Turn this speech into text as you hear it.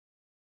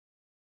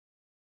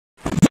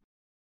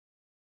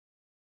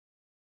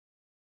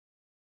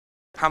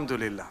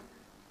Alhamdulillah.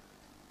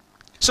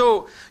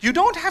 So you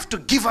don't have to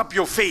give up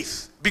your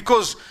faith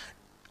because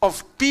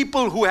of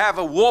people who have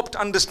a warped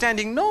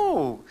understanding.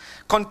 No.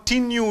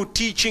 Continue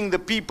teaching the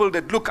people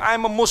that, look,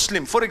 I'm a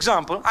Muslim. For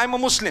example, I'm a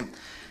Muslim.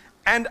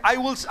 And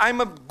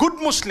I'm a good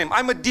Muslim.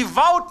 I'm a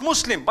devout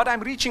Muslim. But I'm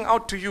reaching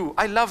out to you.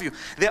 I love you.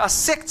 There are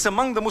sects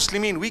among the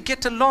Muslimin. We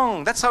get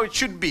along. That's how it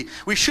should be.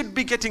 We should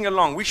be getting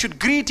along. We should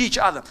greet each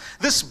other.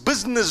 This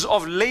business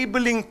of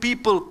labeling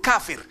people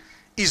Kaafir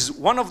is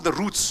one of the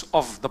roots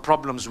of the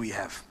problems we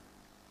have.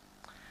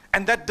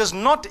 And that does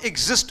not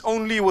exist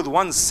only with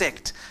one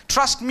sect.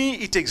 Trust me,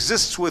 it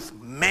exists with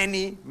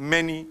many,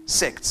 many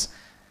sects.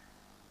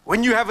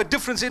 When you have a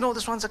difference,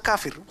 this one's a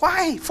Kaafir.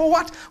 Why? For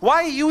what?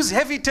 Why use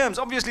heavy terms?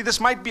 Obviously, this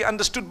might be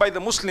understood by the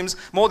Muslims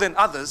more than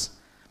others.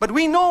 But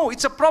we know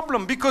it's a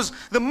problem because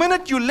the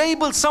minute you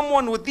label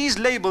someone with these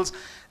labels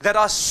that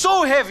are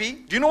so heavy,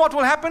 do you know what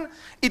will happen?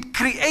 It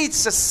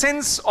creates a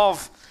sense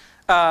of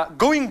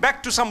going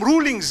back to some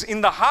rulings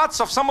in the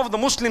hearts of some of the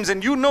Muslims.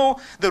 And you know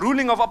the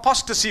ruling of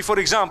apostasy, for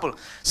example.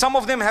 Some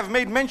of them have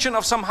made mention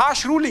of some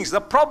harsh rulings.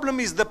 The problem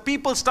is the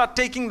people start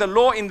taking the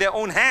law in their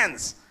own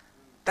hands.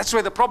 That's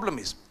where the problem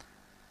is.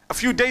 A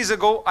few days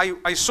ago,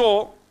 I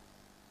saw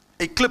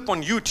a clip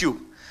on YouTube.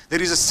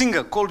 There is a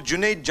singer called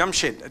Junaid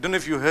Jamshed. I don't know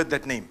if you heard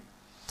that name.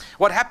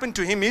 What happened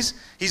to him is,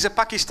 he's a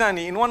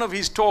Pakistani. In one of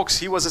his talks,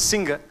 he was a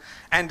singer.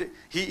 And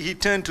he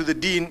turned to the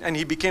deen and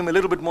he became a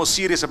little bit more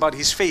serious about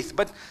his faith.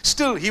 But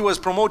still, he was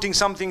promoting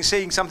something,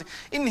 saying something.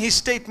 In his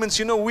statements,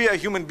 we are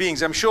human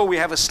beings. I'm sure we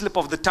have a slip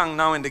of the tongue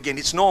now and again.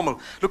 It's normal.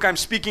 Look, I'm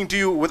speaking to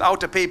you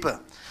without a paper.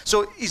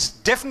 So it's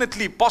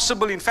definitely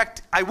possible. In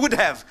fact, I would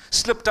have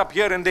slipped up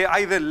here and there,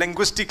 either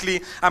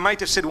linguistically, I might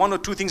have said one or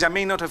two things, I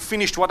may not have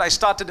finished what I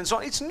started and so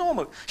on. It's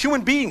normal.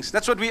 Human beings,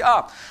 that's what we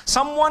are.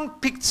 Someone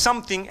picked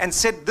something and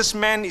said, this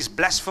man is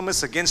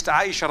blasphemous against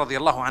Aisha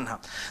radiallahu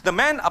anha. The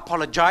man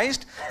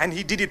apologized and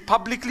he did it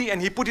publicly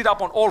and he put it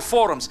up on all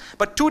forums.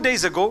 But 2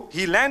 days ago,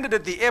 he landed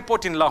at the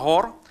airport in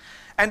Lahore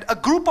and a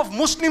group of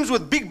Muslims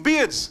with big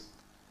beards,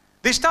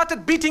 they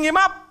started beating him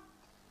up.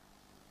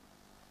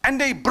 And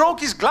they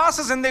broke his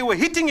glasses and they were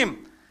hitting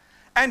him.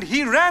 And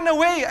he ran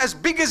away as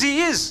big as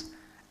he is.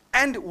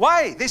 And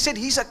why? They said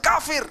he's a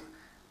Kaafir.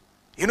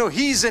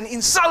 He's an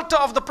insulter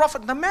of the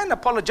Prophet. The man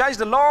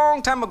apologized a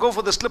long time ago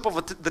for the slip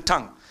of the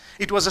tongue.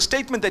 It was a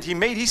statement that he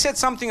made. He said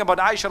something about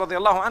Aisha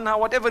radiallahu anha,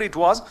 whatever it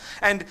was.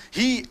 And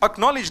he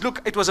acknowledged,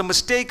 look, it was a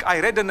mistake. I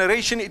read a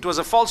narration. It was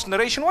a false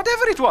narration,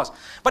 whatever it was.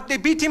 But they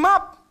beat him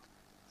up.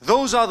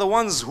 Those are the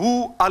ones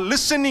who are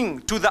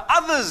listening to the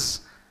others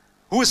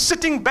who is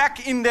sitting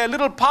back in their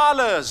little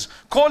parlors,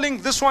 calling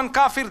this one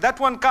Kaafir, that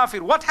one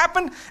Kaafir. What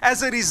happened?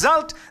 As a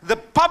result, the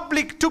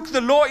public took the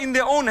law in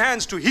their own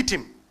hands to hit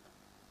him.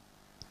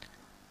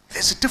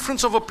 There's a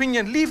difference of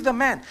opinion. Leave the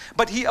man.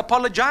 But he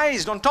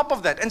apologized on top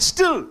of that. And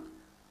still,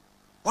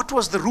 what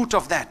was the root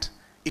of that?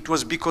 It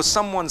was because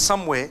someone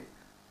somewhere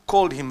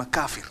called him a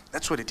Kaafir.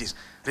 That's what it is.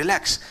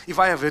 Relax. If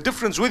I have a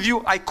difference with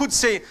you, I could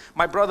say,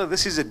 my brother,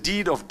 this is a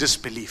deed of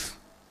disbelief.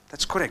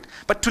 That's correct.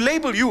 But to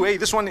label you, hey,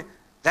 this one,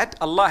 that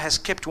Allah has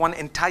kept one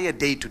entire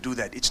day to do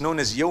that. It's known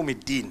as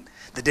Yawmiddin,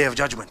 the day of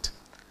judgment.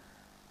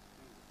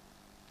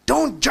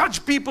 Don't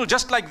judge people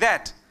just like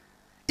that.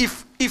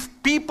 If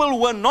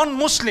people were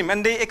non-Muslim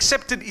and they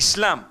accepted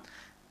Islam,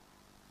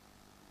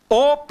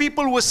 or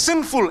people were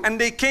sinful and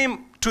they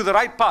came to the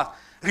right path,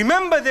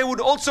 remember there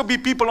would also be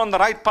people on the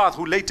right path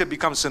who later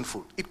become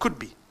sinful. It could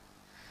be.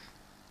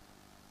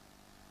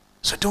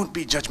 So don't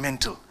be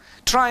judgmental.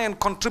 Try and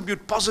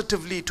contribute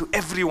positively to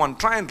everyone.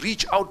 Try and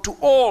reach out to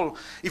all.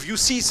 If you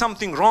see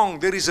something wrong,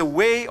 there is a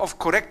way of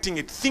correcting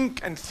it.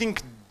 Think and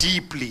think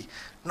deeply,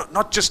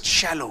 not just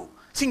shallow.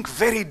 Think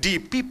very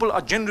deep. People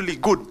are generally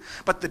good,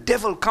 but the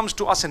devil comes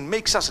to us and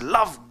makes us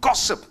love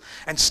gossip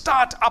and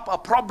start up a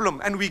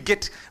problem, and we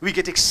get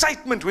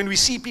excitement when we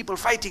see people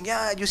fighting.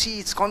 Yeah, you see,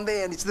 it's gone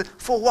there and it's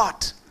for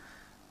what?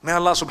 May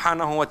Allah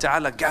subhanahu wa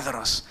ta'ala gather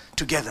us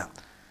together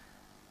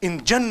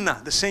in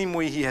Jannah the same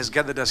way He has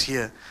gathered us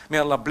here. May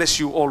Allah bless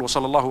you all. Wa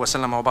sallallahu wa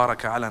sallam wa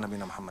baraka ala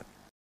nabina Muhammad.